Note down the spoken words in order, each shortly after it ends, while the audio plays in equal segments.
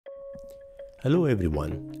Hello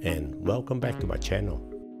everyone and welcome back to my channel.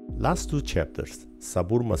 Last two chapters,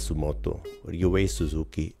 Saburo Masumoto, Ryuhei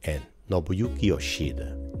Suzuki and Nobuyuki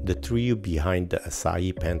Yoshida, the trio behind the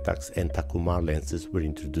Asahi Pentax and Takumar lenses were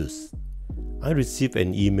introduced. I received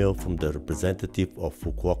an email from the representative of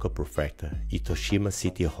Fukuoka Prefecture, Itoshima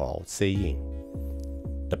City Hall saying,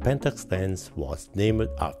 the Pentax lens was named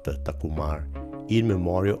after Takumar in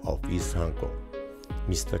memorial of his uncle,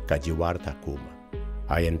 Mr. Kajiwara Takuma.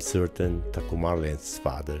 I am certain Takumar lens's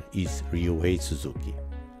father is Ryuhei Suzuki.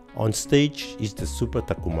 On stage is the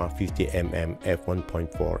SUPER-Takumar 50mm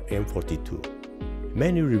f1.4 M42.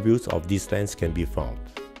 Many reviews of this lens can be found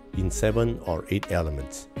in 7 or 8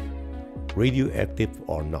 elements, radioactive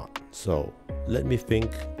or not, so let me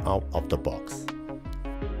think out of the box.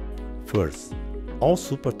 First, all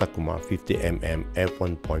SUPER-Takumar 50mm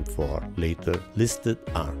f1.4 later listed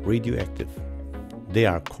are radioactive. They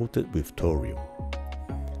are coated with thorium.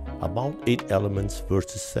 About 8 elements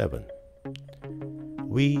versus 7.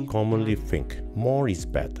 We commonly think more is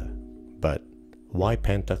better, but why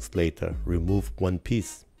Pentax later removed one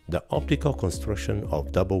piece? The optical construction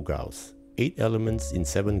of double Gauss, 8 elements in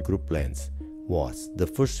 7 group lens, was the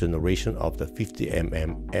first generation of the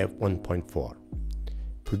 50mm f1.4,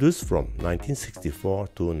 produced from 1964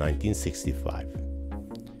 to 1965.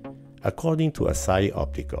 According to Asahi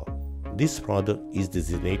Optical, this product is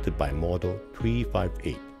designated by model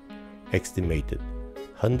 358. Estimated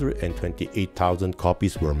 128,000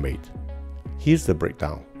 copies were made. Here's the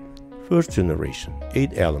breakdown. First generation,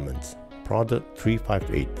 8 elements, product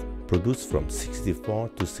 358, produced from 64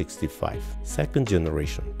 to 65. Second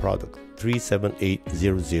generation, product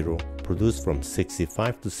 37800, produced from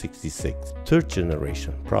 65 to 66. Third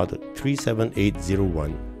generation, product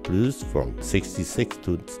 37801, produced from 66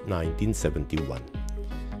 to 1971.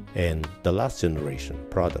 And the last generation,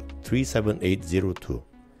 product 37802,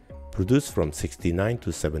 produced from 69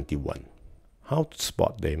 to 71. How to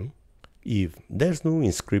spot them? If there's no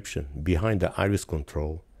inscription behind the iris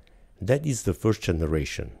control, that is the first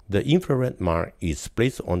generation. The infrared mark is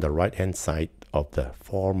placed on the right hand side of the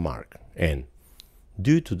for mark, and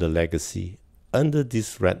due to the legacy, under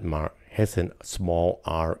this red mark has a small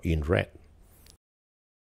R in red.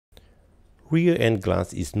 Rear end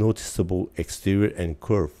glass is noticeable exterior and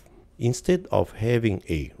curved. Instead of having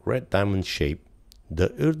a red diamond shape,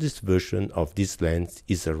 the earliest version of this lens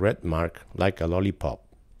is a red mark like a lollipop.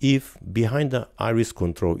 If behind the iris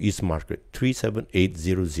control is marked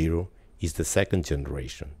 37800 is the second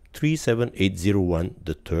generation, 37801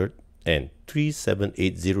 the third, and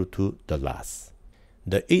 37802 the last.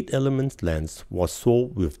 The 8 element lens was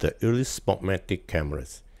sold with the earliest Spotmatic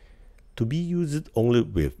cameras, to be used only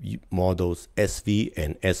with models SV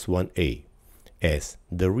and S1A, as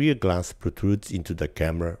the rear glass protrudes into the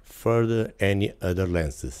camera further any other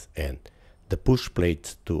lenses, and the push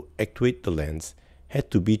plates to actuate the lens had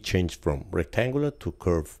to be changed from rectangular to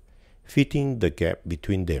curved, fitting the gap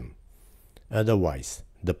between them. Otherwise,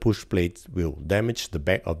 the push plates will damage the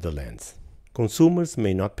back of the lens. Consumers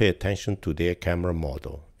may not pay attention to their camera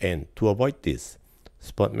model, and to avoid this,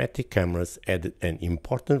 Spotmatic cameras added an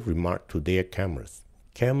important remark to their cameras.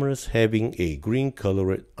 Cameras having a green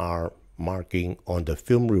colored R marking on the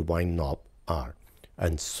film rewind knob are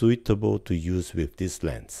unsuitable to use with this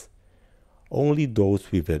lens. Only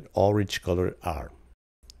those with an orange colored R.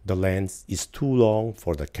 The lens is too long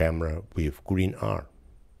for the camera with green R.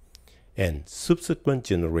 And subsequent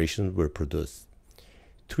generations were produced.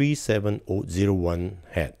 37001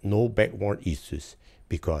 had no backward issues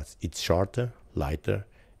because it's shorter, lighter,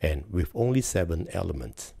 and with only 7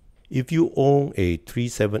 elements. If you own a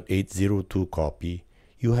 37802 copy,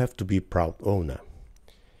 you have to be proud owner.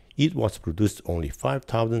 It was produced only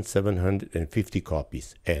 5,750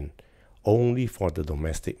 copies and only for the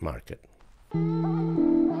domestic market.